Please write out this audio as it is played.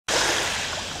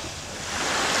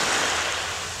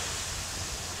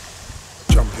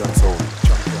champion soul,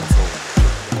 champion soul.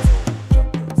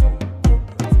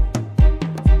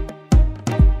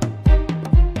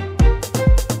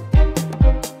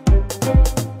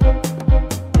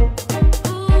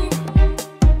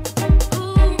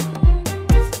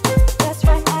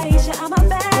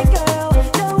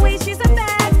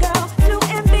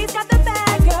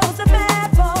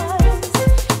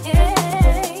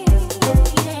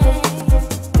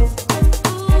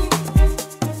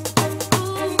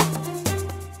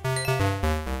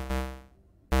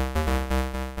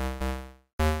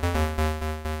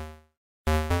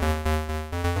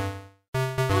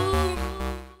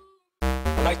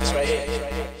 I like this right here.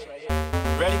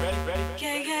 Ready?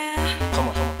 Yeah, yeah. Come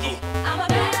on, yeah. I'm a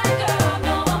bad girl,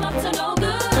 no, I'm up to no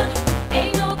good.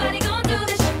 Ain't nobody gonna do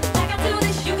this like I do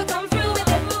this. You could come through with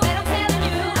it, but I'm telling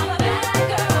you, I'm a bad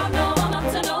girl, no, I'm up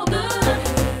to no good.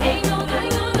 Ain't nobody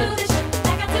gonna do this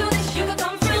like I do this. You could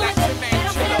come through with it, but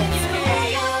I'm telling you.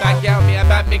 Bad girl, me a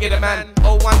bad nigga, the man.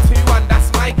 0121,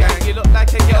 that's my gang. You look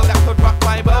like a girl that could rock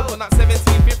my world, but not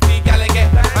 1750 gal again.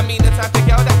 I mean the type of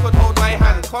girl that could hold my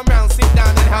hand. Come round, sit down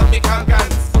and help me count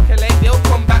guns. Okay, late, they'll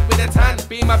come back with a tan.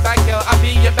 Be my bad girl, I'll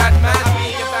be your bad man.